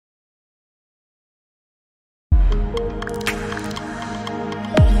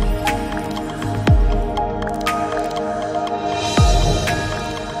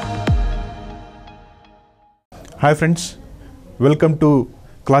Hi friends, welcome to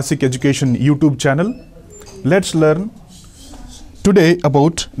Classic Education YouTube channel. Let's learn today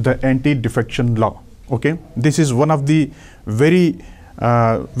about the anti-defection law. Okay, this is one of the very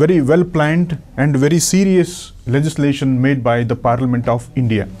well planned and very serious legislation made by the Parliament of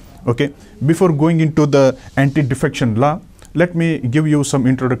India. Okay, before going into the anti-defection law, let me give you some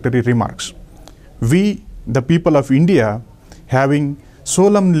introductory remarks. We, the people of India, having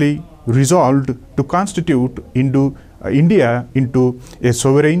solemnly resolved to constitute India into a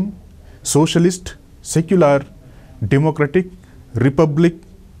sovereign, socialist, secular, democratic republic,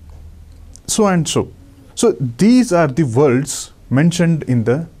 so and so. So these are the words mentioned in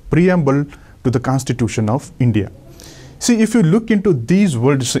the preamble to the Constitution of India. See, if you look into these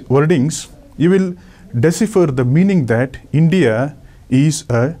wordings, you will decipher the meaning that India is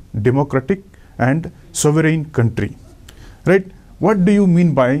a democratic and sovereign country, right? What do you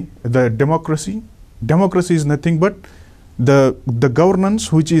mean by the democracy? Democracy is nothing but the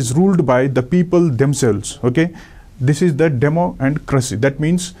governance which is ruled by the people themselves. Okay, this is the demo and cracy. That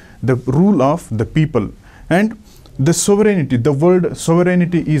means the rule of the people. And the sovereignty, the word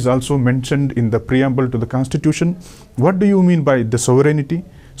sovereignty is also mentioned in the preamble to the Constitution. What do you mean by the sovereignty?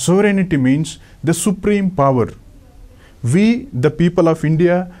 Sovereignty means the supreme power. We, the people of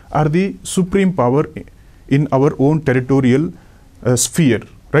India, are the supreme power in our own territorial sphere,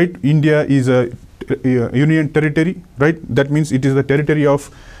 right? India is a union territory, right? That means it is the territory of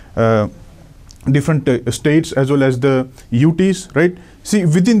different states as well as the UTs, right? See,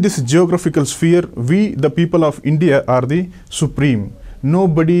 within this geographical sphere, we, the people of India, are the supreme.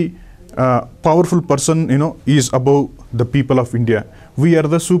 Nobody powerful person, is above the people of India. We are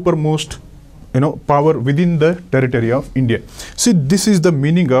the supermost, power within the territory of India. See, this is the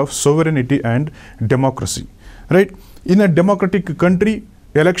meaning of sovereignty and democracy, right? In a democratic country,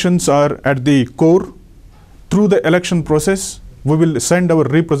 elections are at the core. Through the election process, we will send our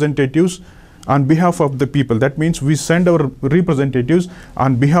representatives on behalf of the people. That means we send our representatives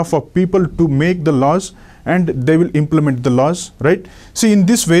on behalf of people to make the laws, and they will implement the laws, right? See, in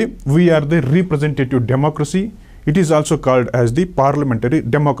this way, we are the representative democracy. It is also called as the parliamentary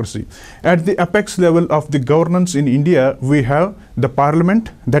democracy. At the apex level of the governance in India, we have the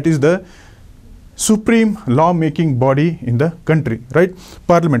parliament, that is the supreme law-making body in the country, right?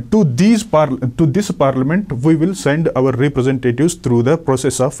 Parliament. To this parliament, we will send our representatives through the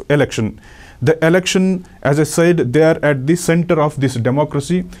process of election. The election, as I said, they are at the center of this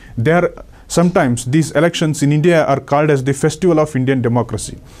democracy. Sometimes these elections in India are called as the festival of Indian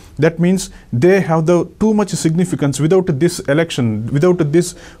democracy. That means they have too much significance. Without this election, without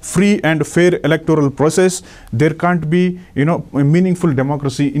this free and fair electoral process, there can't be, a meaningful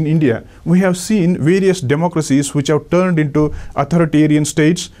democracy in India. We have seen various democracies which have turned into authoritarian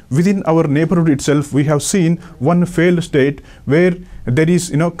states. Within our neighborhood itself, we have seen one failed state where there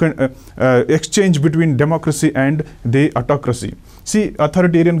is, exchange between democracy and the autocracy. See,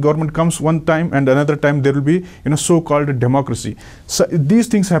 authoritarian government comes one time and another time there will be, so-called democracy. So these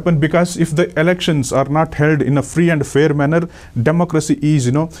things happen because if the elections are not held in a free and fair manner, democracy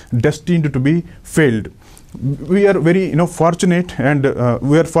is, destined to be failed. We are very, fortunate, and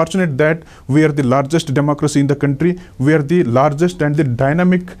we are fortunate that we are the largest democracy in the country. We are the largest and the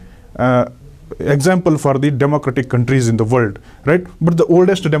dynamic example for the democratic countries in the world, right? But the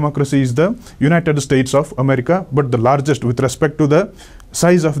oldest democracy is the United States of America, but the largest with respect to the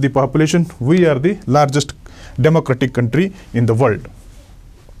size of the population, we are the largest democratic country in the world.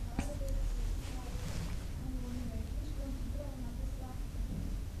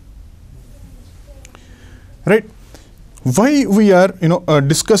 Right? Why we are,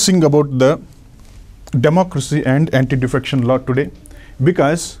 discussing about the democracy and anti-defection law today?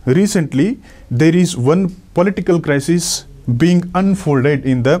 Because recently there is one political crisis being unfolded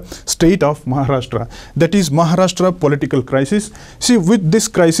in the state of Maharashtra. That is Maharashtra political crisis. See, with this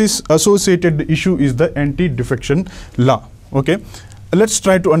crisis, associated issue is the anti-defection law. Okay. Let's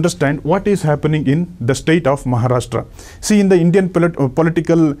try to understand what is happening in the state of Maharashtra. See, in the Indian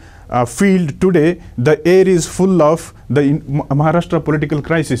political field today, the air is full of the Maharashtra political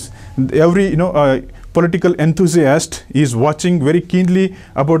crisis. Every political enthusiast is watching very keenly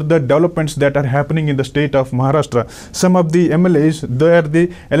about the developments that are happening in the state of Maharashtra. Some of the MLAs, they are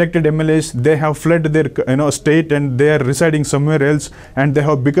the elected MLAs, they have fled their state and they are residing somewhere else, and they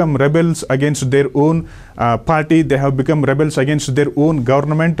have become rebels against their own party. They have become rebels against their own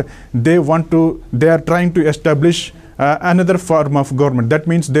government. They are trying to establish another form of government. That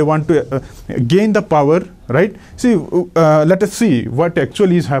means they want to gain the power, right? See, let us see what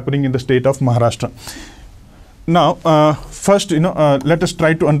actually is happening in the state of Maharashtra. Now, first, let us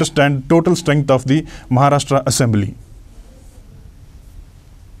try to understand total strength of the Maharashtra Assembly.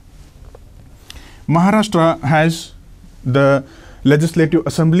 Maharashtra has the Legislative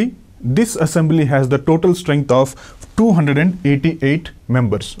Assembly. This assembly has the total strength of 288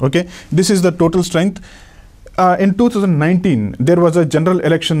 members. Okay, this is the total strength. In 2019, there was a general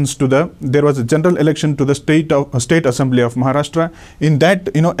election to the state assembly of Maharashtra. In that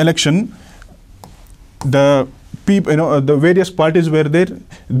election, the people, the various parties were there.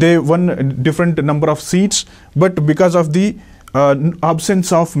 They won a different number of seats, but because of the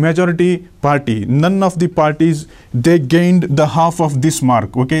absence of majority party, none of the parties, they gained the half of this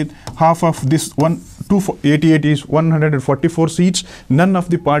mark. Okay, half of this 288 is 144 seats. None of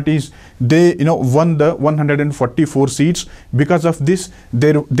the parties, they won the 144 seats. Because of this,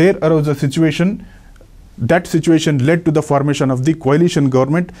 there arose a situation. That situation led to the formation of the coalition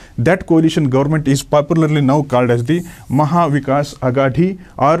government. That coalition government is popularly now called as the Maha Vikas Aghadi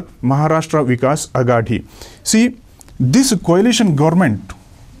or Maharashtra Vikas Aghadi. See, this coalition government,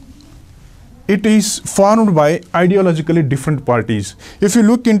 it is formed by ideologically different parties. If you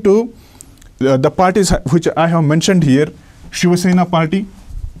look into the parties which I have mentioned here, Shiva Sena Party,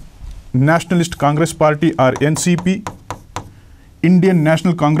 Nationalist Congress Party or NCP, Indian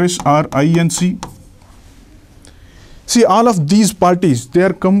National Congress or INC. See, all of these parties, they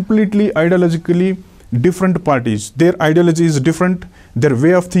are completely ideologically different parties. Their ideology is different, their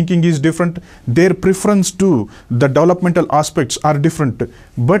way of thinking is different, their preference to the developmental aspects are different.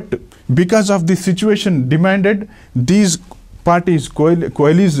 But because of the situation demanded, these parties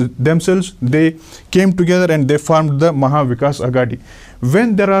coalesced themselves, they came together and they formed the Maha Vikas Aghadi.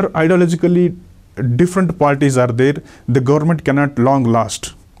 When there are ideologically different parties are there, the government cannot long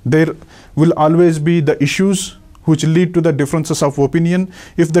last. There will always be the issues which lead to the differences of opinion.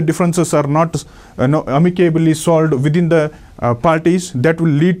 If the differences are not amicably solved within the parties, that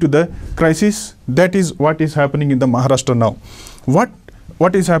will lead to the crisis. That is what is happening in the Maharashtra now.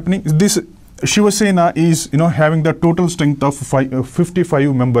 What is happening? This Shiva Sena is having the total strength of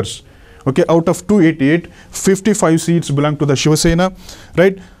 55 members. Okay, out of 288, 55 seats belong to the Shiva Sena,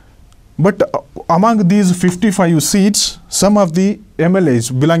 right? But among these 55 seats, some of the MLAs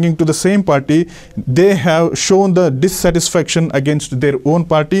belonging to the same party, they have shown the dissatisfaction against their own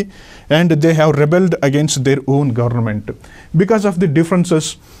party and they have rebelled against their own government. Because of the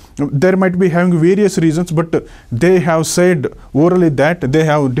differences, there might be having various reasons, but they have said orally that they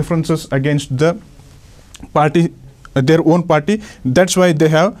have differences against the party, their own party. That's why they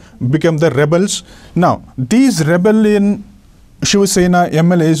have become the rebels. Now, these rebellion Shiva Sena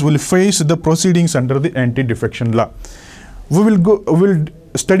MLAs will face the proceedings under the anti-defection law. We will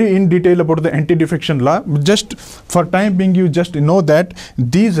study in detail about the anti-defection law. Just for time being, you just know that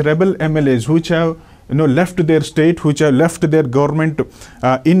these rebel MLAs which have left their state, which have left their government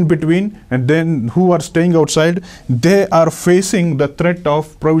in between, and then who are staying outside, they are facing the threat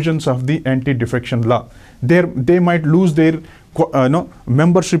of provisions of the anti-defection law. They might lose their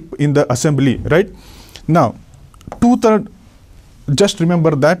membership in the assembly, right? Now, just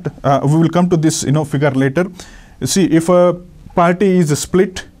remember that we will come to this figure later. See, if a party is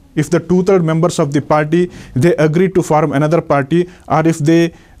split, if the 2/3 members of the party, they agree to form another party, or if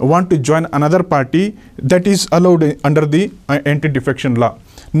they want to join another party, that is allowed under the anti-defection law.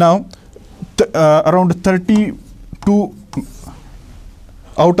 Now, around 32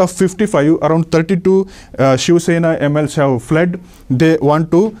 out of 55, around 32 Shiva Sena MLs have fled. They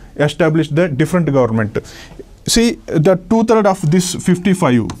want to establish the different government. See, the 2/3 of this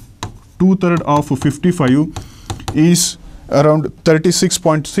 55, 2/3 of 55 is around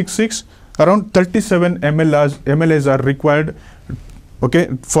 36.66. Around 37 MLAs are required, okay,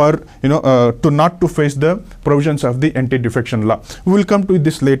 for to not to face the provisions of the anti-defection law. We will come to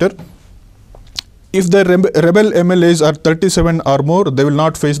this later. If the rebel MLAs are 37 or more, they will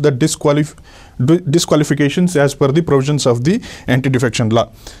not face the disqualifications as per the provisions of the anti-defection law.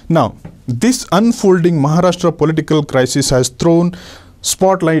 Now, this unfolding Maharashtra political crisis has thrown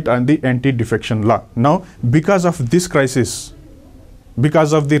spotlight on the anti-defection law. Now, because of this crisis,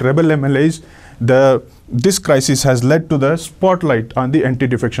 because of the rebel MLAs, this crisis has led to the spotlight on the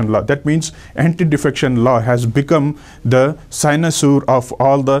anti-defection law. That means anti-defection law has become the cynosure of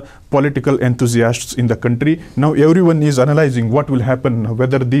all the political enthusiasts in the country. Now everyone is analyzing what will happen,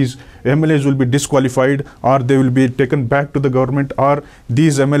 whether these MLAs will be disqualified or they will be taken back to the government, or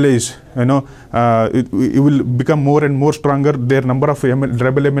these MLAs, it will become more and more stronger. Their number of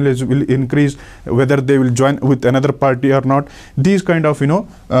rebel MLAs will increase, whether they will join with another party or not. These kind of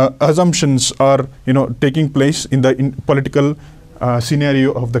assumptions are taking place in the political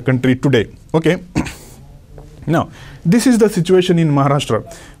scenario of the country today. Okay. Now, this is the situation in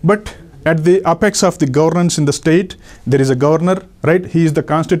Maharashtra. But at the apex of the governance in the state, there is a governor, right? He is the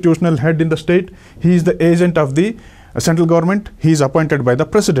constitutional head in the state. He is the agent of the central government. He is appointed by the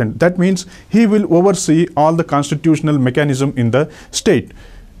president. That means he will oversee all the constitutional mechanism in the state.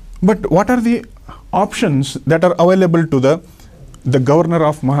 But what are the options that are available to the governor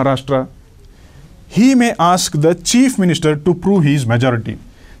of Maharashtra? He may ask the chief minister to prove his majority.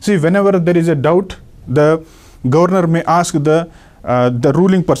 See, whenever there is a doubt, the governor may ask the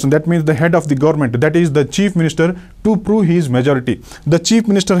ruling person, that means the head of the government, that is the chief minister, to prove his majority. The chief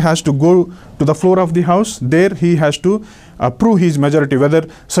minister has to go to the floor of the house. There he has to prove his majority, whether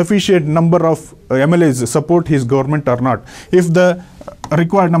sufficient number of MLAs support his government or not. If the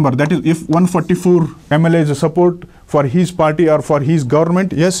required number, that is if 144 MLAs support for his party or for his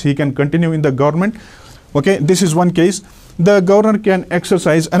government, yes, he can continue in the government. Okay, this is one case. The governor can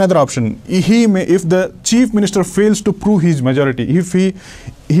exercise another option. He may, if the chief minister fails to prove his majority, if he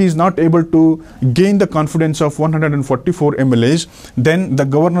is not able to gain the confidence of 144 MLAs, then the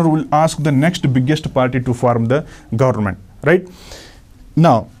governor will ask the next biggest party to form the government, right?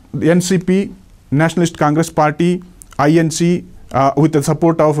 Now, the NCP, Nationalist Congress Party, INC, with the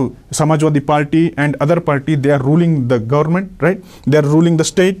support of Samajwadi Party and other party, they are ruling the government, right? They are ruling the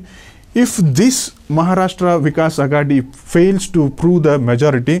state. If this Maharashtra Vikas Aghadi fails to prove the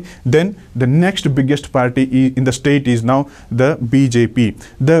majority, then the next biggest party in the state is now the BJP.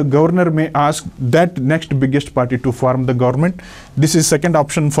 The governor may ask that next biggest party to form the government. This is second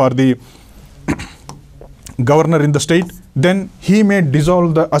option for the governor in the state. Then he may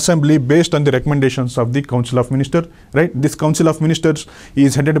dissolve the assembly based on the recommendations of the Council of Ministers, right? This Council of Ministers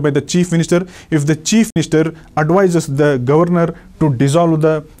is headed by the Chief Minister. If the Chief Minister advises the governor to dissolve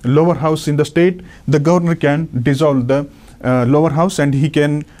the lower house in the state, the governor can dissolve the lower house and he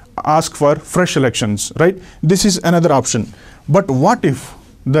can ask for fresh elections, right? This is another option. But what if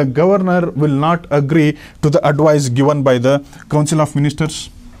the governor will not agree to the advice given by the Council of Ministers?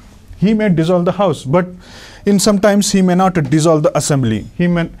 He may dissolve the house, but in sometimes he may not dissolve the assembly. He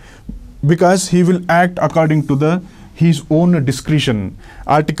may, because he will act according to his own discretion.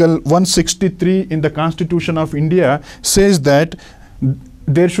 Article 163 in the Constitution of India says that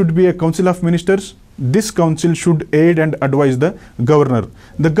there should be a Council of Ministers. This council should aid and advise the governor.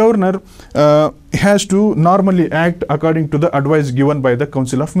 The governor has to normally act according to the advice given by the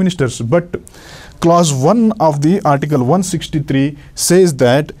Council of Ministers. But Clause 1 of the Article 163 says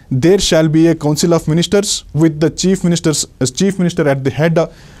that there shall be a Council of Ministers with the Chief Minister at the head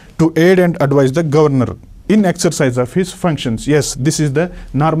to aid and advise the governor in exercise of his functions. Yes, this is the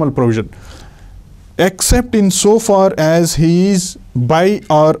normal provision. Except in so far as he is by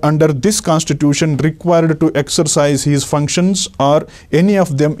or under this constitution required to exercise his functions or any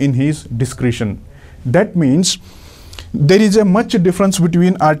of them in his discretion. That means there is a much difference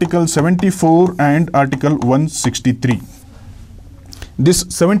between Article 74 and Article 163. This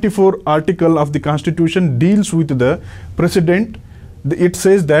 74 article of the Constitution deals with the President. It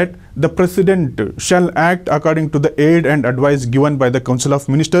says that the President shall act according to the aid and advice given by the Council of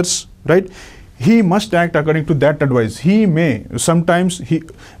Ministers, right? He must act according to that advice. He may, sometimes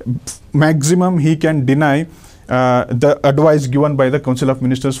maximum he can deny the advice given by the Council of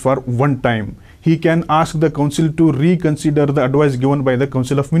Ministers for one time. He can ask the council to reconsider the advice given by the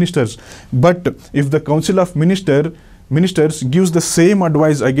Council of Ministers. But if the Council of Ministers gives the same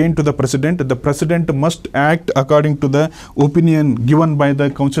advice again to the President must act according to the opinion given by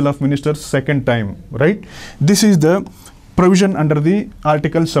the Council of Ministers second time, right? This is the provision under the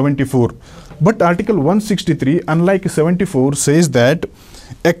Article 74. But Article 163, unlike 74, says that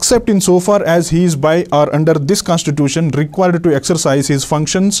except in so far as he is by or under this constitution required to exercise his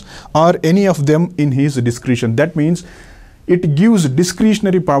functions or any of them in his discretion. That means it gives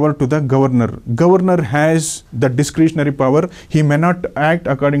discretionary power to the governor. Governor has the discretionary power. He may not act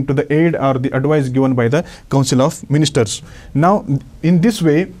according to the aid or the advice given by the Council of Ministers. Now, in this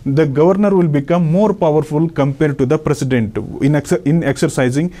way, the governor will become more powerful compared to the president in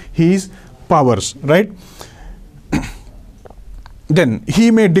exercising his powers, right? Then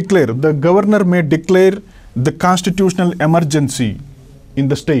the governor may declare the constitutional emergency in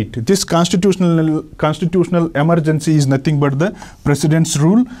the state. This constitutional emergency is nothing but the president's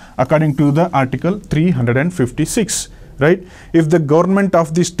rule according to the Article 356, right? If the government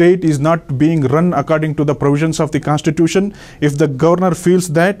of the state is not being run according to the provisions of the constitution, if the governor feels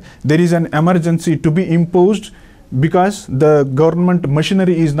that there is an emergency to be imposed because the government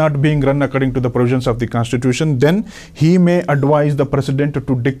machinery is not being run according to the provisions of the constitution, then he may advise the president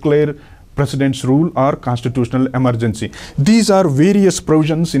to declare president's rule or constitutional emergency. These are various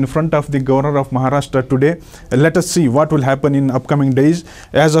provisions in front of the governor of Maharashtra today. Let us see what will happen in upcoming days.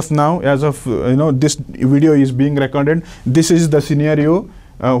 As of now, as of this video is being recorded, this is the scenario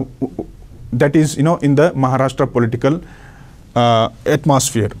that is in the Maharashtra political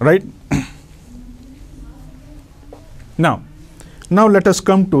atmosphere, right? Now let us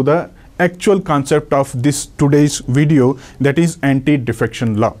come to the actual concept of this today's video, that is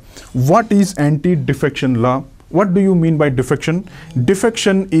anti-defection law. What is anti-defection law? What do you mean by defection?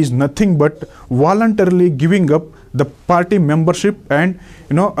 Defection is nothing but voluntarily giving up the party membership and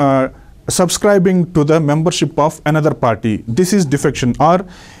subscribing to the membership of another party. This is defection, or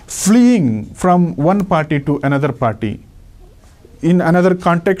fleeing from one party to another party. In another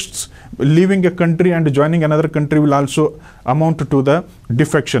contexts, leaving a country and joining another country will also amount to the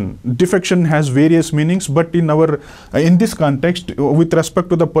defection. Defection has various meanings, but in this context, with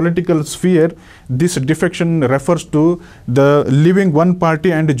respect to the political sphere, this defection refers to the leaving one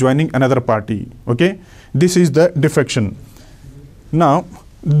party and joining another party. Okay, this is the defection. Now,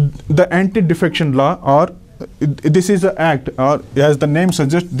 the anti-defection law, or this is an act, or as the name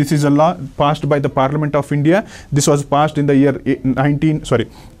suggests, this is a law passed by the Parliament of India. This was passed in the year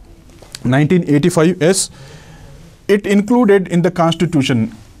 1985. Yes, it included in the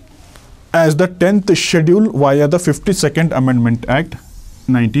Constitution as the 10th schedule via the 52nd Amendment Act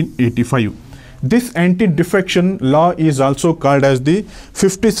 1985. This anti-defection law is also called as the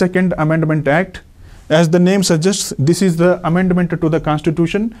 52nd Amendment Act. As the name suggests, this is the amendment to the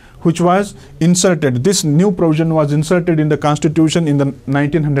Constitution which was inserted. This new provision was inserted in the Constitution in the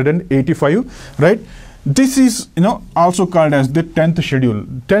 1985, right? This is also called as the 10th schedule.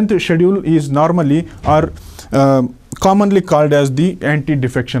 10th schedule is normally or commonly called as the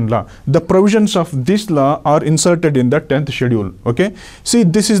anti-defection law. The provisions of this law are inserted in the 10th schedule. Okay, see,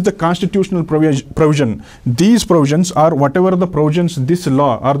 this is the constitutional provision. These provisions are whatever the provisions this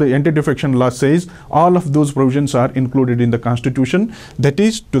law or the anti-defection law says, all of those provisions are included in the Constitution, that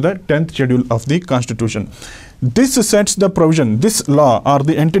is to the 10th schedule of the Constitution. This sets the provision, this law or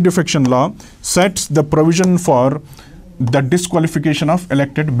the anti-defection law sets the provision for the disqualification of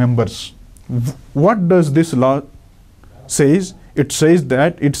elected members. What does this law says? It says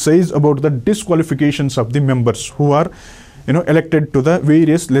about the disqualifications of the members who are elected to the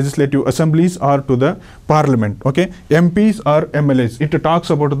various legislative assemblies or to the parliament. Okay, MPs or MLAs. It talks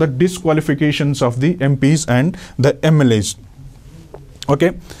about the disqualifications of the MPs and the MLAs.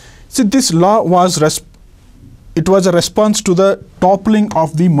 Okay, see, this law was it was a response to the toppling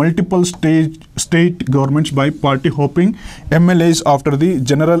of the multiple state governments by party hopping MLAs after the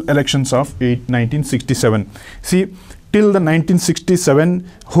general elections of 1967. See, till the 1967,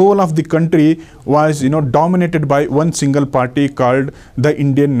 whole of the country was dominated by one single party called the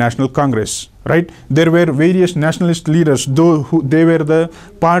Indian National Congress, right? There were various nationalist leaders, they were the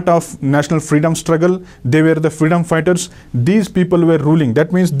part of national freedom struggle, they were the freedom fighters. These people were ruling.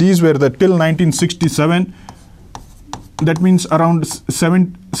 That means these were the till 1967. That means around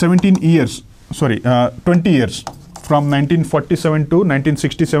 20 years, from 1947 to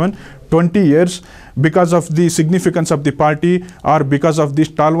 1967, 20 years. Because of the significance of the party or because of the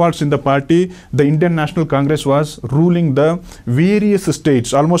stalwarts in the party, the Indian National Congress was ruling the various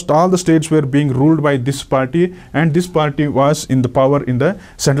states. Almost all the states were being ruled by this party, and this party was in the power in the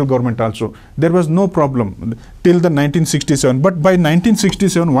central government also. There was no problem till the 1967. But by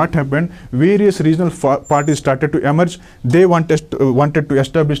 1967, what happened? Various regional parties started to emerge. They wanted to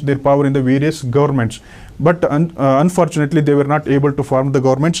establish their power in the various governments. But unfortunately, they were not able to form the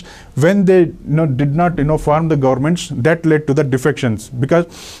governments. When they did not form the governments, that led to the defections, because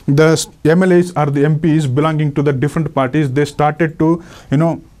the MLAs or the MPs belonging to the different parties, they started to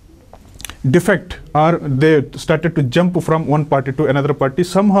defect, or they started to jump from one party to another party.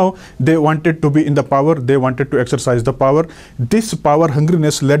 Somehow they wanted to be in the power, they wanted to exercise the power. This power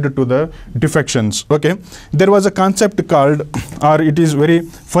hungriness led to the defections. Okay, there was a concept called, or it is very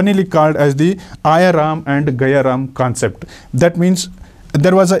funnily called as the Ayaram and Gayaram concept. That means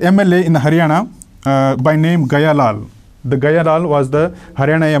there was a MLA in Haryana by name Gayalal. The Gayalal was the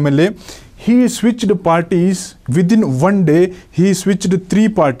Haryana MLA. He switched parties within one day. He switched 3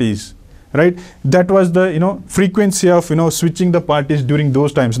 parties. Right, that was the frequency of switching the parties during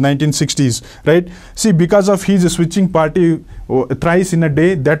those times, 1960s. Right, see, because of his switching party thrice in a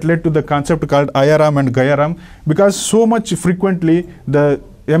day, that led to the concept called Ayaram and Gayaram, because so much frequently the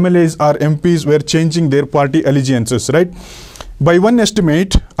MLAs or MPs were changing their party allegiances. Right, By one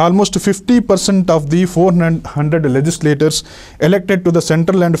estimate, almost 50% of the 400 legislators elected to the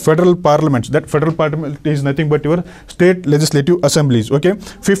central and federal parliaments, that federal parliament is nothing but your state legislative assemblies, okay?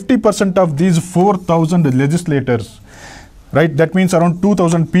 50% of these 4,000 legislators, right? That means around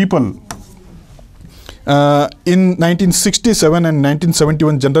 2,000 people in 1967 and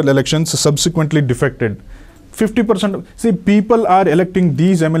 1971 general elections subsequently defected. 50%, see, people are electing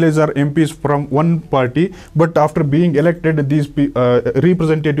these MLAs or MPs from one party, but after being elected, these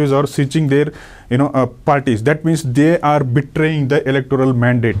representatives are switching their, parties. That means they are betraying the electoral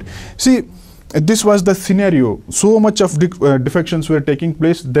mandate. See, this was the scenario. So much of defections were taking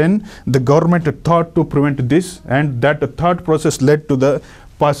place. Then the government thought to prevent this, and that thought process led to the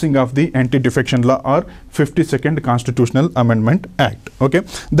passing of the Anti-Defection Law or 52nd Constitutional Amendment Act. Okay,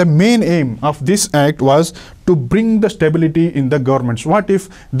 the main aim of this act was to bring the stability in the governments. What if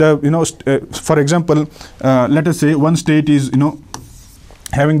the for example, let us say one state is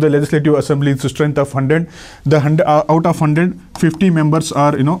having the legislative assembly's strength of 100, out of 100, 50 members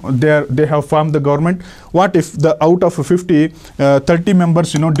are, they have formed the government. What if the out of 50, 30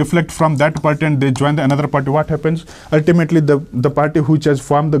 members, deflect from that party and they join the another party? What happens? Ultimately, the party which has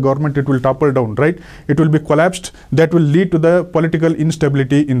formed the government, it will topple down, right? It will be collapsed. That will lead to the political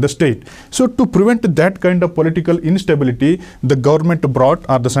instability in the state. So to prevent that kind of political instability, the government brought,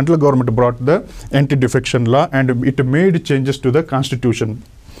 or the central government brought the Anti-Defection Law, and it made changes to the constitution.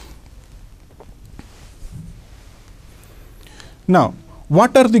 Now,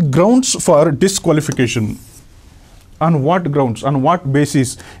 what are the grounds for disqualification? On what grounds, on what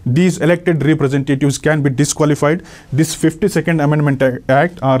basis these elected representatives can be disqualified? This 52nd Amendment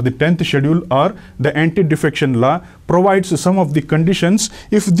Act or the 10th Schedule or the Anti-Defection Law provides some of the conditions.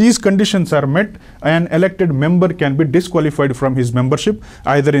 If these conditions are met, an elected member can be disqualified from his membership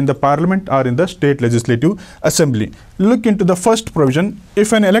either in the Parliament or in the State Legislative Assembly. Look into the first provision.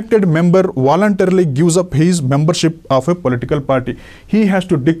 If an elected member voluntarily gives up his membership of a political party, he has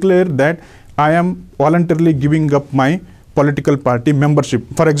to declare that I am voluntarily giving up my political party membership.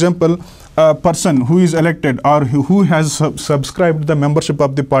 For example, a person who is elected or who has subscribed the membership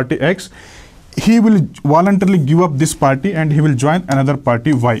of the party X, he will voluntarily give up this party and he will join another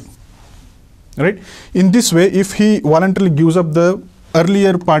party Y. Right? In this way, if he voluntarily gives up the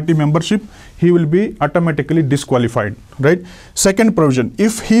earlier party membership, he will be automatically disqualified. Right? Second provision,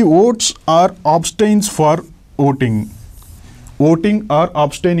 if he votes or abstains for voting or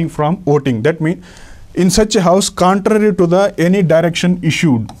abstaining from voting, that means in such a house, contrary to the any direction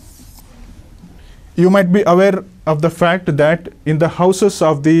issued. You might be aware of the fact that in the houses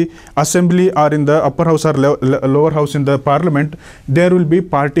of the assembly or in the upper house or lower house in the parliament, there will be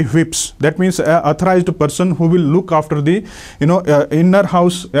party whips. That means an authorized person who will look after the inner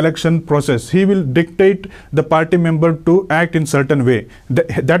house election process. He will dictate the party member to act in certain way.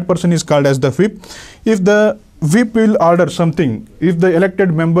 That person is called as the whip. If the whip will order something, if the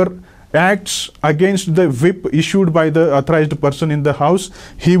elected member acts against the whip issued by the authorized person in the house,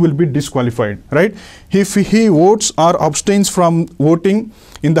 he will be disqualified, right? If he votes or abstains from voting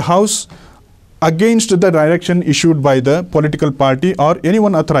in the house against the direction issued by the political party or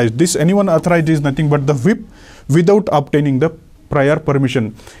anyone authorized, this anyone authorized is nothing but the whip without obtaining the prior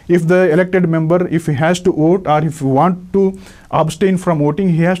permission. If the elected member, if he has to vote or if he want to abstain from voting,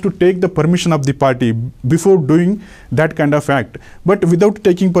 he has to take the permission of the party before doing that kind of act. But without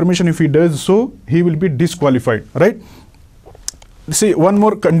taking permission, if he does so, he will be disqualified, right? See, one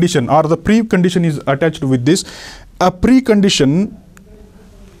more condition or the precondition is attached with this. A precondition,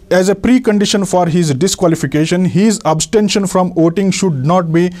 as a precondition for his disqualification, his abstention from voting should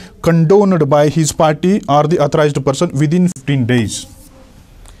not be condoned by his party or the authorized person within 15 days.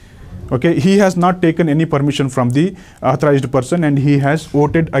 Okay, he has not taken any permission from the authorized person and he has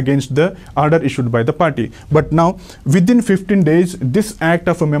voted against the order issued by the party. But now, within 15 days, this act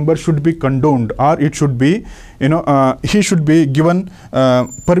of a member should be condoned, or it should be, he should be given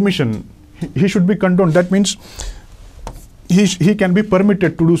permission. He should be condoned. That means he can be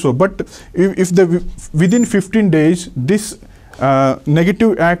permitted to do so. But if within 15 days, this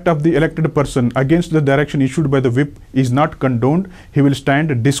negative act of the elected person against the direction issued by the whip is not condoned, he will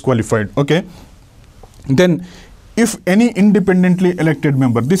stand disqualified. Okay. Then if any independently elected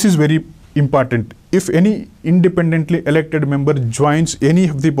member, this is very important, if any independently elected member joins any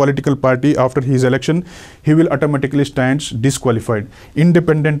of the political party after his election, he will automatically stand disqualified.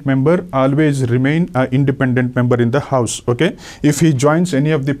 Independent member always remain an independent member in the house. Okay, if he joins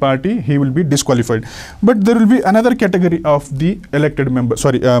any of the party, he will be disqualified. But there will be another category of the elected members,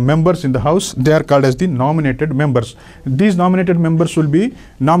 members in the house. They are called as the nominated members. These nominated members will be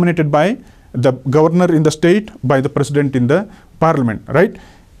nominated by the governor in the state, by the president in the parliament, right?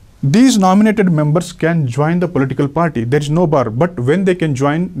 These nominated members can join the political party. There is no bar, but when they can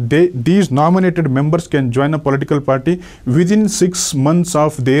join, these nominated members can join a political party within 6 months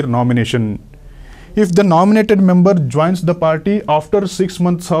of their nomination. If the nominated member joins the party after 6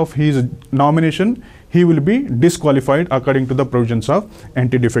 months of his nomination, he will be disqualified according to the provisions of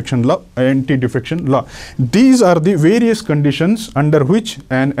anti-defection law. These are the various conditions under which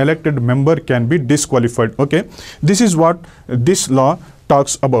an elected member can be disqualified. Okay, this is what this law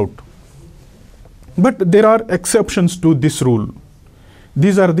talks about. But there are exceptions to this rule.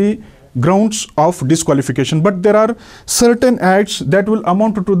 These are the grounds of disqualification, but there are certain acts that will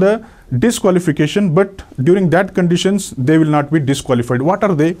amount to the disqualification, but during that conditions they will not be disqualified. What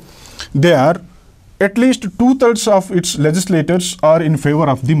are they? They are at least 2/3 of its legislators are in favor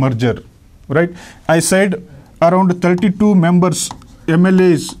of the merger, right? I said around 32 members,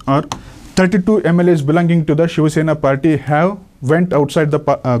 MLAs, or 32 MLAs belonging to the Shiv Sena party have went outside the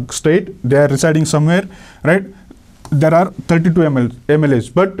state. They are residing somewhere, right? There are 32 MLAs,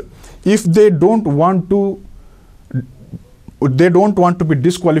 but if they don't want to be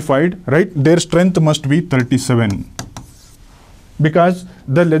disqualified, right, their strength must be 37. Because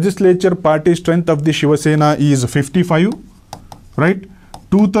the legislature party strength of the Shiv Sena is 55, right?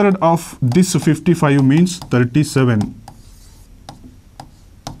 2/3 of this 55 means 37,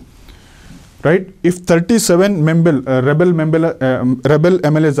 right? If 37 rebel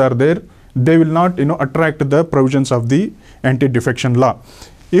MLAs are there, they will not, attract the provisions of the anti-defection law.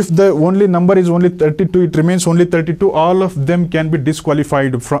 If the only number is only 32, it remains only 32. All of them can be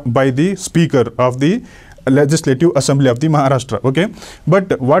disqualified by the Speaker of the Legislative Assembly of the Maharashtra. Okay,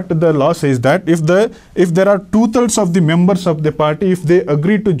 but what the law says that if there are 2/3 of the members of the party, if they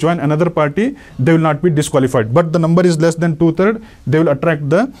agree to join another party, they will not be disqualified. But the number is less than 2/3, they will attract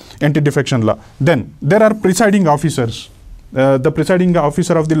the anti-defection law. Then there are presiding officers. The presiding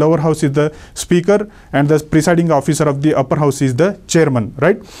officer of the lower house is the Speaker, and the presiding officer of the upper house is the chairman,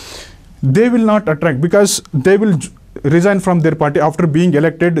 right? They will not attract, because they will resign from their party. After being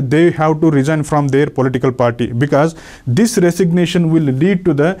elected, they have to resign from their political party, because this resignation will lead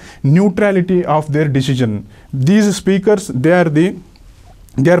to the neutrality of their decision. These speakers, they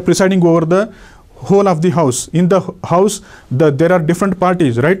are presiding over the whole of the house. In the house, there are different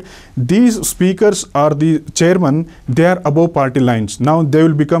parties, right? These speakers are the chairman. They are above party lines. Now they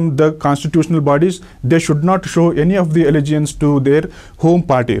will become the constitutional bodies. They should not show any of the allegiance to their home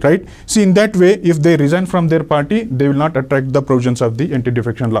party, right? See, in that way, if they resign from their party, they will not attract the provisions of the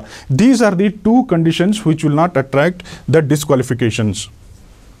anti-defection law. These are the two conditions which will not attract the disqualifications.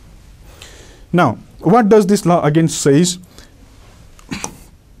 Now, what does this law again says?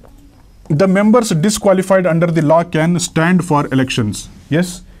 The members disqualified under the law can stand for elections.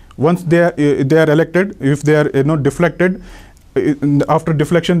 Yes, once they are elected, if they are deflected, after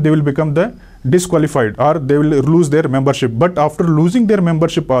deflection they will become the disqualified, or they will lose their membership. But after losing their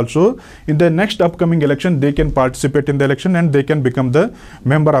membership also, in the next upcoming election, they can participate in the election and they can become the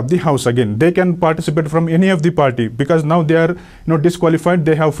member of the house again. They can participate from any of the party, because now they are disqualified.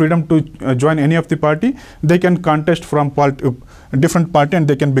 They have freedom to join any of the party. They can contest from different party and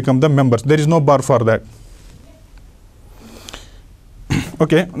they can become the members. There is no bar for that.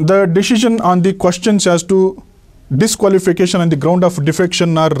 Okay, the decision on the questions as to disqualification on the ground of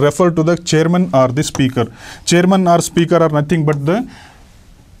defection are referred to the chairman or the speaker. Chairman or speaker are nothing but the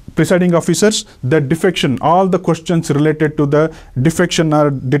presiding officers. The defection, all the questions related to the defection are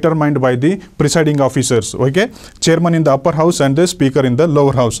determined by the presiding officers. Okay, chairman in the upper house and the speaker in the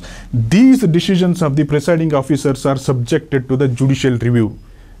lower house. These decisions of the presiding officers are subjected to the judicial review.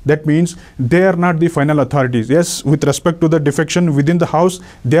 That means they are not the final authorities. Yes, with respect to the defection within the house,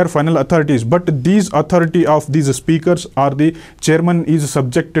 they are final authorities. But these authority of these speakers or the chairman is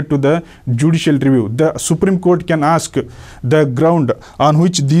subjected to the judicial review. The Supreme Court can ask the ground on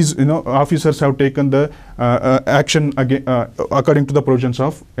which these officers have taken the action again, according to the provisions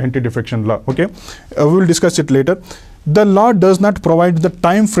of anti-defection law. Okay, we will discuss it later. The law does not provide the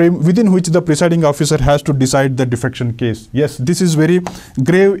time frame within which the presiding officer has to decide the defection case. Yes, this is very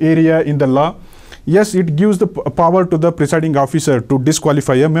grave area in the law. Yes, it gives the power to the presiding officer to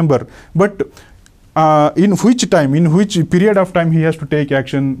disqualify a member, but in which time, in which period of time he has to take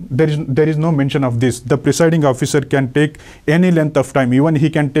action, there is no mention of this. The presiding officer can take any length of time. Even he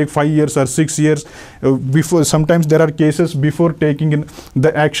can take 5 years or 6 years. Before, sometimes there are cases before taking in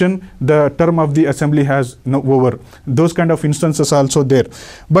the action, the term of the assembly has over. Those kind of instances are also there.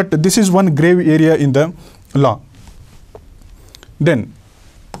 But this is one grave area in the law. Then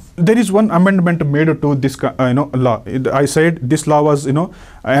there is one amendment made to this law. I said this law was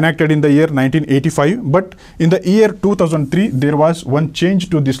enacted in the year 1985, but in the year 2003 there was one change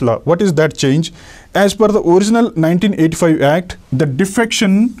to this law. What is that change? As per the original 1985 Act, the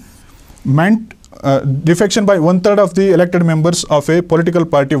defection meant defection by 1/3 of the elected members of a political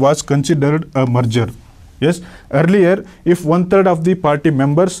party was considered a merger. Yes, earlier if 1/3 of the party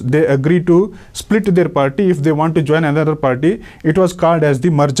members they agree to split their party if they want to join another party, it was called as the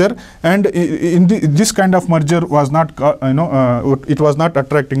merger, and this kind of merger was not it was not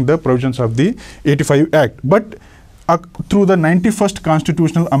attracting the provisions of the 85 Act. But through the 91st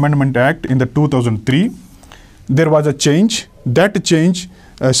Constitutional Amendment Act in the 2003, there was a change. That change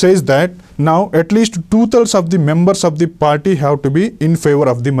says that now at least 2/3 of the members of the party have to be in favor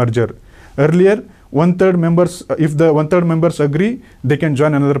of the merger. Earlier 1/3 members, if the 1/3 members agree, they can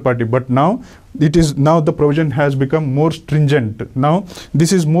join another party. But now the provision has become more stringent. Now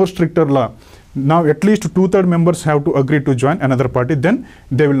this is more stricter law. Now at least 2/3 members have to agree to join another party, then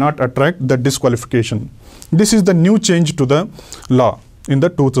they will not attract the disqualification. This is the new change to the law in the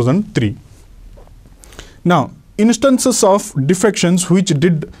 2003. Now instances of defections which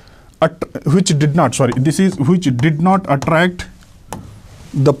did not attract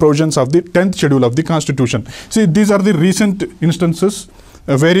the provisions of the 10th schedule of the Constitution. See, these are the recent instances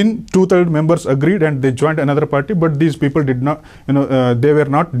wherein 2/3 members agreed and they joined another party, but these people did not, they were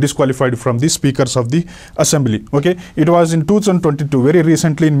not disqualified from the speakers of the assembly. Okay, it was in 2022, very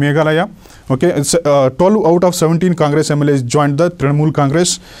recently in Meghalaya. Okay, 12 out of 17 Congress MLAs joined the Trinamool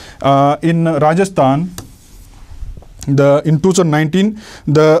Congress. In Rajasthan, in 2019,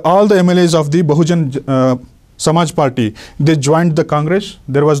 all the MLAs of the Bahujan Samaj Party, they joined the Congress.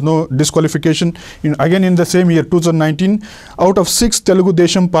 There was no disqualification. Again in the same year 2019, out of 6 Telugu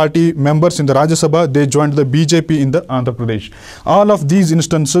Desam Party members in the Rajya Sabha, they joined the BJP in the Andhra Pradesh. All of these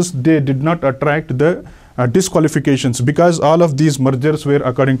instances, they did not attract the disqualifications because all of these mergers were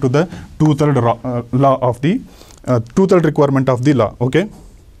according to the 2/3 law of the 2/3 requirement of the law. Okay.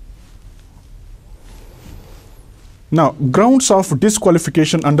 Now, grounds of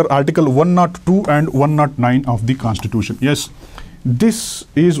disqualification under Article 102 and 109 of the Constitution. Yes, this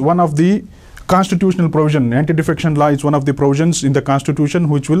is one of the constitutional provision. Anti-defection law is one of the provisions in the Constitution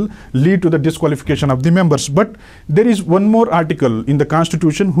which will lead to the disqualification of the members. But there is one more article in the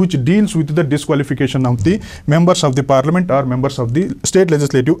Constitution which deals with the disqualification of the members of the Parliament or members of the State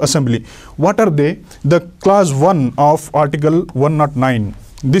Legislative Assembly. What are they? The Clause 1 of Article 109.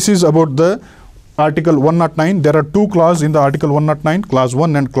 This is about the Article 109. There are 2 clauses in the Article 109, Clause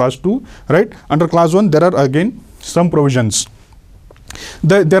 1 and Clause 2, right? Under Clause 1, there are again some provisions.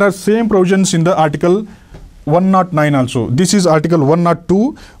 There are same provisions in the Article 109 also. This is Article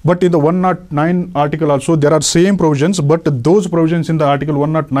 102, but in the 109 article also, there are same provisions, but those provisions in the Article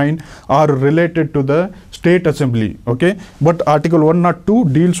 109 are related to the State Assembly, okay? But Article 102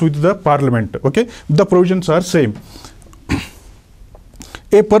 deals with the Parliament, okay? The provisions are same.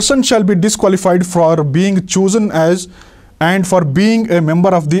 A person shall be disqualified for being chosen as and for being a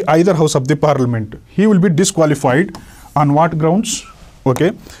member of the either house of the Parliament. He will be disqualified on what grounds?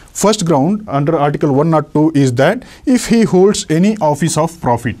 Okay, first ground under Article 102 is that if he holds any office of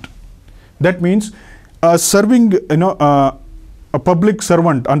profit. That means serving a public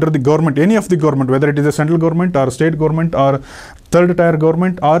servant under the government, any of the government, whether it is a central government or state government or third tier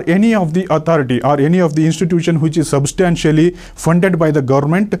government or any of the authority or any of the institution which is substantially funded by the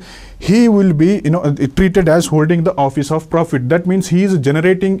government, he will be treated as holding the office of profit. That means he is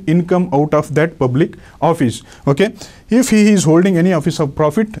generating income out of that public office. Okay, if he is holding any office of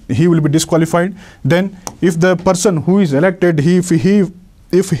profit, he will be disqualified. Then if the person who is elected, if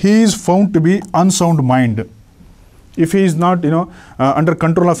he is found to be unsound mind, if he is not under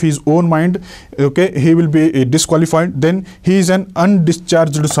control of his own mind, okay, he will be disqualified. Then he is an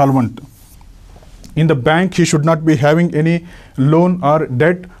undischarged solvent. In the bank, he should not be having any loan or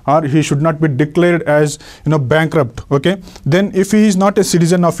debt, or he should not be declared as bankrupt. Okay, then if he is not a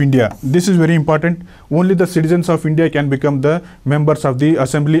citizen of India, this is very important. Only the citizens of India can become the members of the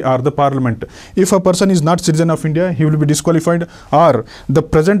assembly or the Parliament. If a person is not citizen of India, he will be disqualified. Or the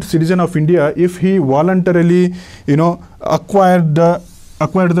present citizen of India, if he voluntarily acquired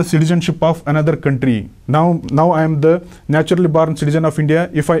the citizenship of another country. Now I am the naturally born citizen of India.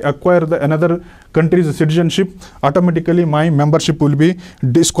 If I acquire another country's citizenship, automatically my membership will be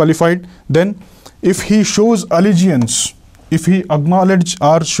disqualified. Then if he shows allegiance if he acknowledges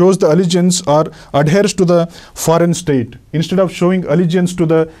or shows the allegiance or adheres to the foreign state, instead of showing allegiance to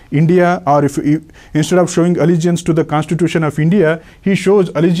the India, or if he, instead of showing allegiance to the Constitution of India, he shows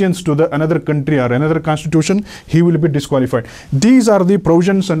allegiance to the another country or another constitution, he will be disqualified. These are the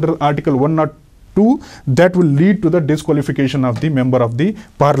provisions under Article 102 that will lead to the disqualification of the member of the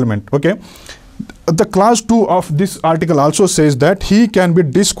parliament. Okay. The clause 2 of this article also says that he can be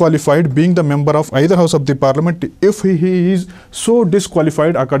disqualified being the member of either house of the parliament if he is so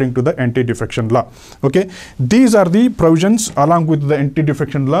disqualified according to the anti-defection law. Okay, these are the provisions along with the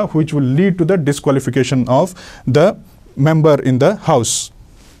anti-defection law which will lead to the disqualification of the member in the house.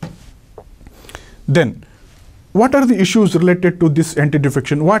 Then what are the issues related to this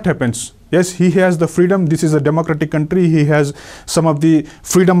anti-defection? What happens? Yes, he has the freedom. This is a democratic country. He has some of the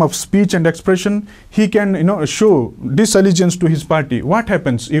freedom of speech and expression. He can, show disallegiance to his party. What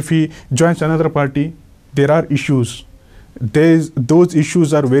happens if he joins another party? There are issues. Those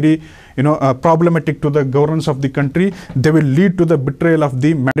issues are very, problematic to the governance of the country. They will lead to the betrayal of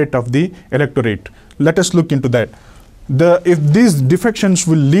the mandate of the electorate. Let us look into that. If these defections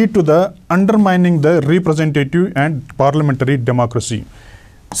will lead to the undermining the representative and parliamentary democracy.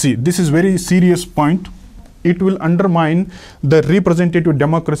 See, this is very serious point. It will undermine the representative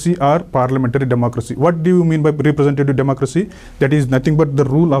democracy or parliamentary democracy. What do you mean by representative democracy? That is nothing but the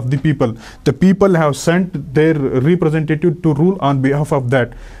rule of the people. The people have sent their representative to rule on behalf of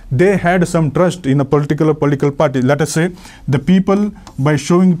that. They had some trust in a political party. Let us say the people, by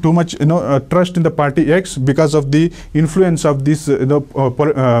showing too much trust in the party X because of the influence of this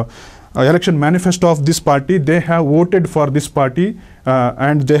election manifesto of this party, they have voted for this party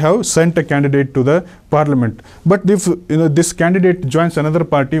and they have sent a candidate to the parliament. But if this candidate joins another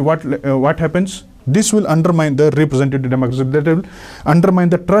party, what happens? This will undermine the representative democracy. That will undermine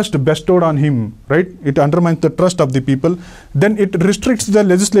the trust bestowed on him, right? It undermines the trust of the people. Then it restricts the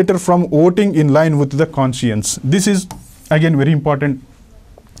legislator from voting in line with the conscience. This is again very important.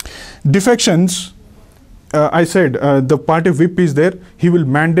 Defections. I said the party whip is there. He will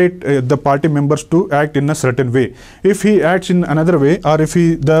mandate the party members to act in a certain way. If he acts in another way, or if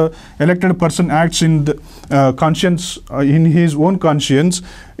the elected person acts in the conscience, in his own conscience,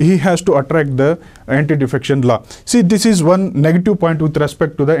 he has to attract the anti-defection law. See, this is one negative point with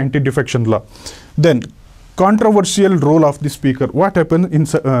respect to the anti-defection law. Then, controversial role of the speaker. What happened in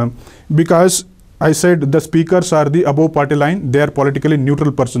because I said the speakers are the above party line. They are politically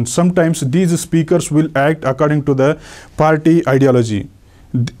neutral persons. Sometimes these speakers will act according to the party ideology.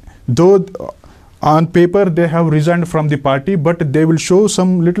 Though on paper they have resigned from the party, but they will show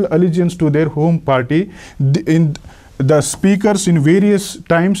some little allegiance to their home party. The speakers in various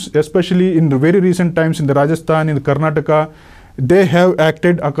times, especially in the very recent times in the Rajasthan, in the Karnataka, they have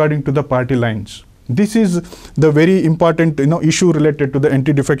acted according to the party lines. This is the very important issue related to the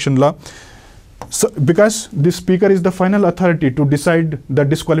anti-defection law. So, because the speaker is the final authority to decide the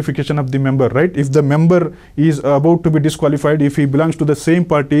disqualification of the member, right? If the member is about to be disqualified, if he belongs to the same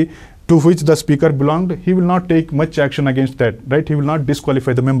party to which the speaker belonged, he will not take much action against that, right? He will not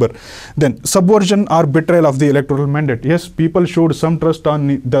disqualify the member. Then, subversion or betrayal of the electoral mandate. Yes, people showed some trust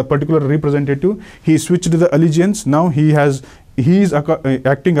on the particular representative. He switched the allegiance. Now he is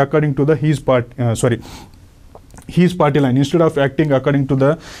acting according to the his party line instead of acting according to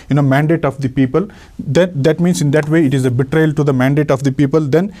the mandate of the people. That means in that way it is a betrayal to the mandate of the people.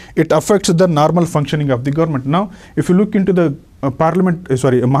 Then it affects the normal functioning of the government. Now if you look into the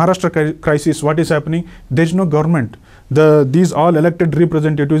Maharashtra crisis, what is happening? There is no government. These all elected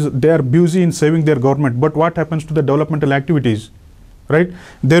representatives, they are busy in saving their government, but what happens to the developmental activities? Right,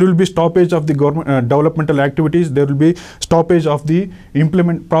 there will be stoppage of the government developmental activities. There will be stoppage of the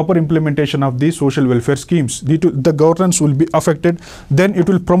proper implementation of the social welfare schemes. The governance will be affected. Then it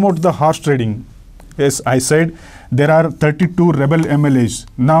will promote the horse trading. Yes, I said there are 32 rebel MLAs.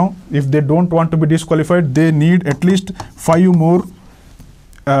 Now, if they don't want to be disqualified, they need at least 5 more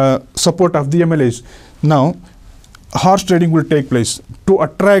support of the MLAs. Now, horse trading will take place. To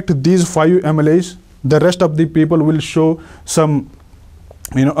attract these 5 MLAs, the rest of the people will show some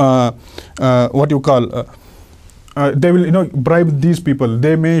they will bribe these people.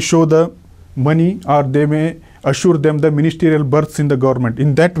 They may show the money, or they may assure them the ministerial berths in the government.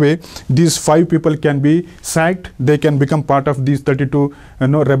 In that way, these 5 people can be sacked. They can become part of these 32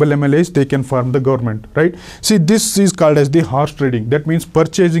 rebel MLAs. They can form the government, right? See, this is called as the horse trading. That means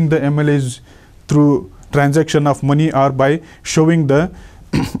purchasing the MLAs through transaction of money, or by showing the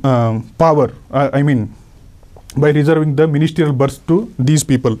power, by reserving the ministerial berths to these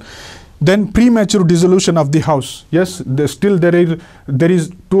people. Then premature dissolution of the house. Yes, still there is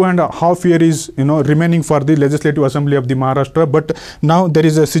 2.5 years remaining for the Legislative Assembly of the Maharashtra, but now there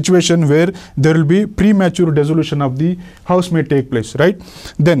is a situation where there will be premature dissolution of the house may take place, right?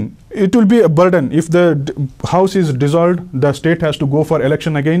 Then it will be a burden if the house is dissolved, the state has to go for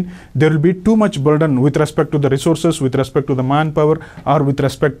election again. There will be too much burden with respect to the resources, with respect to the manpower, or with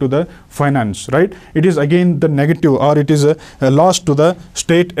respect to the finance, right? It is again the negative, or it is a loss to the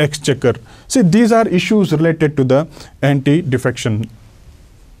state exchequer. See, these are issues related to the defections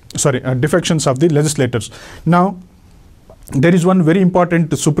of the legislators. Now, there is one very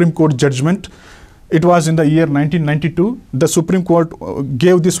important Supreme Court judgment. It was in the year 1992. The Supreme Court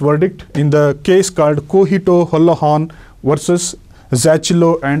gave this verdict in the case called Kohito Hollahan versus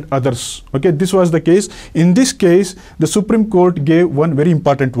Zachilo and others. Okay, this was the case. In this case, the Supreme Court gave one very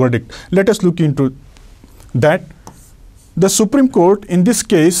important verdict. Let us look into that. The Supreme Court in this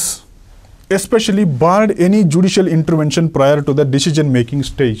case especially barred any judicial intervention prior to the decision-making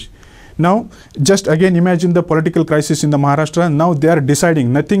stage. Now, just again imagine the political crisis in the Maharashtra. Now they are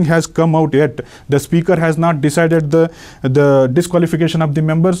deciding. Nothing has come out yet. The Speaker has not decided the disqualification of the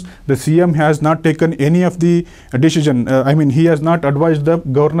members. The CM has not taken any of the decision. He has not advised the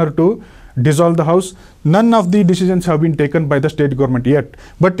governor to dissolve the house. None of the decisions have been taken by the state government yet.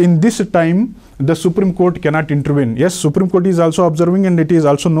 But in this time, the Supreme Court cannot intervene. Yes, Supreme Court is also observing, and it is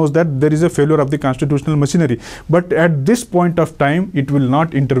also knows that there is a failure of the constitutional machinery. But at this point of time, it will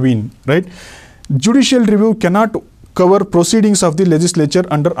not intervene, right? Judicial review cannot cover proceedings of the legislature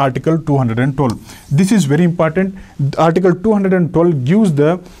under Article 212. This is very important. Article 212 gives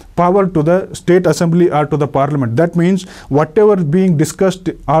the power to the state assembly or to the parliament. That means whatever being discussed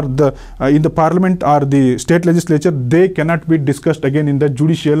or in the parliament or the state legislature, they cannot be discussed again in the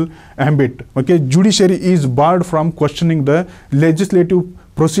judicial ambit. Okay, judiciary is barred from questioning the legislative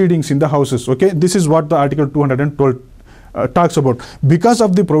proceedings in the houses. Okay, this is what the Article 212 talks about. Because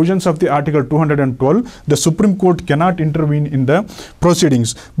of the provisions of the Article 212, the Supreme Court cannot intervene in the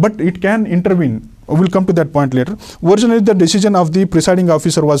proceedings, but it can intervene. We'll come to that point later. Originally, the decision of the presiding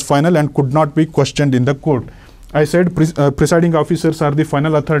officer was final and could not be questioned in the court. I said presiding officers are the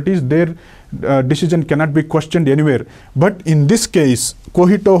final authorities. Their decision cannot be questioned anywhere. But in this case,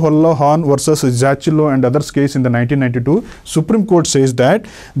 Kohito Hollahan versus Zachilo and others case in the 1992, Supreme Court says that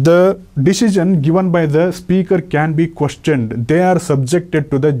the decision given by the Speaker can be questioned. They are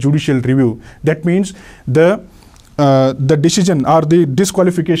subjected to the judicial review. That means the decision or the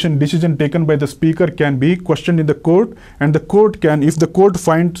disqualification decision taken by the Speaker can be questioned in the court, and the court can, if the court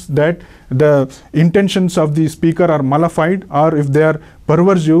finds that the intentions of the Speaker are mollified or if they are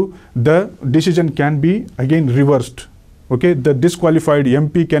perversive, the decision can be again reversed. Okay, the disqualified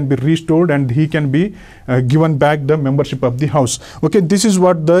MP can be restored and he can be given back the membership of the House. Okay, this is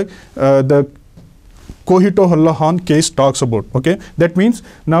what the Kohito Hollahan case talks about. Okay, that means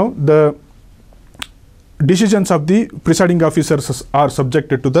now the decisions of the presiding officers are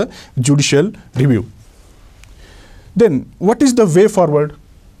subjected to the judicial review. Then, what is the way forward?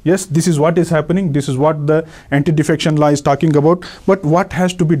 Yes, this is what is happening. This is what the anti-defection law is talking about. But what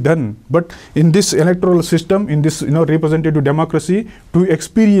has to be done? But in this electoral system, in this representative democracy, to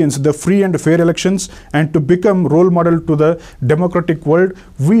experience the free and fair elections and to become role model to the democratic world,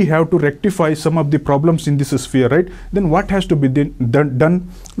 we have to rectify some of the problems in this sphere, right? Then what has to be done?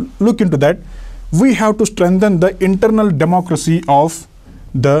 Look into that. We have to strengthen the internal democracy of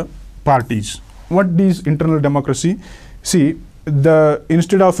the parties. What is internal democracy? See,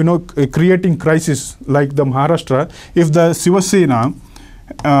 instead of creating crisis like the Maharashtra, if the Shiva Sena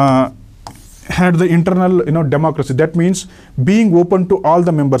had the internal democracy, that means being open to all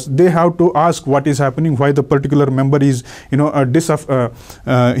the members. They have to ask what is happening, why the particular member is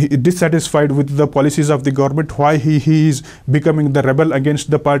dissatisfied with the policies of the government, why he is becoming the rebel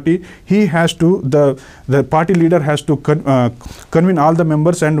against the party. He has to, the party leader has to convene all the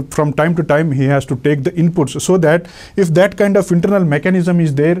members, and from time to time he has to take the inputs, so that if that kind of internal mechanism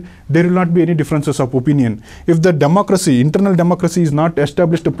is there, there will not be any differences of opinion. If the internal democracy is not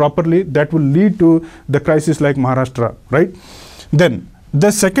established properly, that will lead to the crisis like Maharashtra, right? Then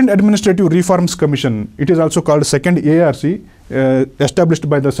the second Administrative Reforms Commission, it is also called second ARC, established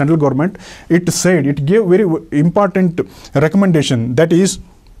by the central government. It gave very important recommendation, that is,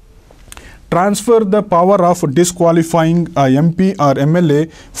 transfer the power of disqualifying a MP or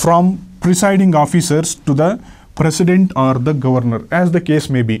MLA from presiding officers to the president or the governor, as the case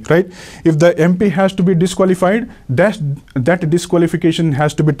may be, right? If the MP has to be disqualified, that disqualification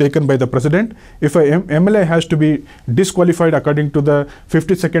has to be taken by the president. If a MLA has to be disqualified according to the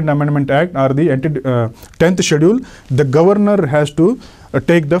 52nd Amendment Act or the 10th schedule, the governor has to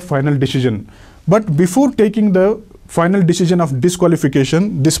take the final decision. But before taking the final decision of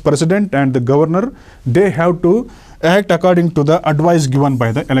disqualification, this president and the governor, they have to act according to the advice given by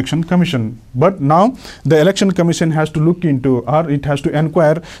the election commission. But now the election commission has to look into, or it has to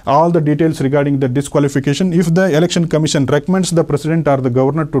inquire all the details regarding the disqualification. If the election commission recommends the president or the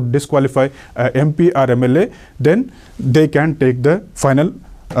governor to disqualify MP or MLA, then they can take the final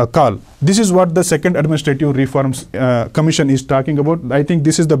call. This is what the second administrative reforms commission is talking about. I think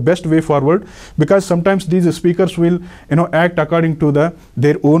this is the best way forward, because sometimes these speakers will act according to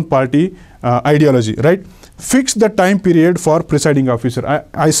their own party ideology, right? Fix the time period for presiding officer.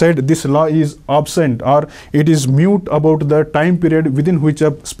 I said this law is absent, or it is mute about the time period within which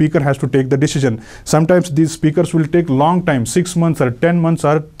a speaker has to take the decision. Sometimes these speakers will take long time, 6 months or 10 months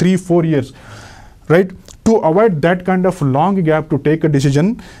or 3-4 years, right? To avoid that kind of long gap to take a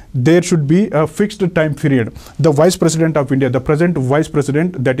decision, there should be a fixed time period. The Vice President of India, the present Vice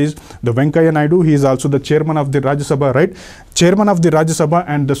President, that is the Venkaiah Naidu, he is also the Chairman of the Rajya Sabha, right? Chairman of the Rajya Sabha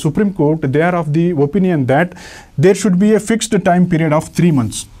and the Supreme Court, they are of the opinion that there should be a fixed time period of 3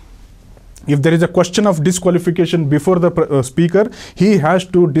 months. If there is a question of disqualification before the speaker, he has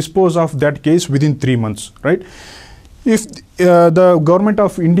to dispose of that case within 3 months, right? If the government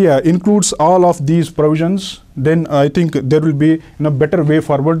of India includes all of these provisions, then I think there will be a better way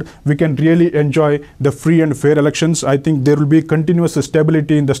forward. We can really enjoy the free and fair elections. I think there will be continuous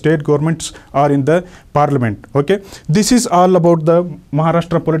stability in the state governments or in the parliament. Okay, this is all about the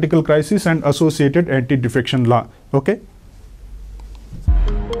Maharashtra political crisis and associated anti-defection law. Okay.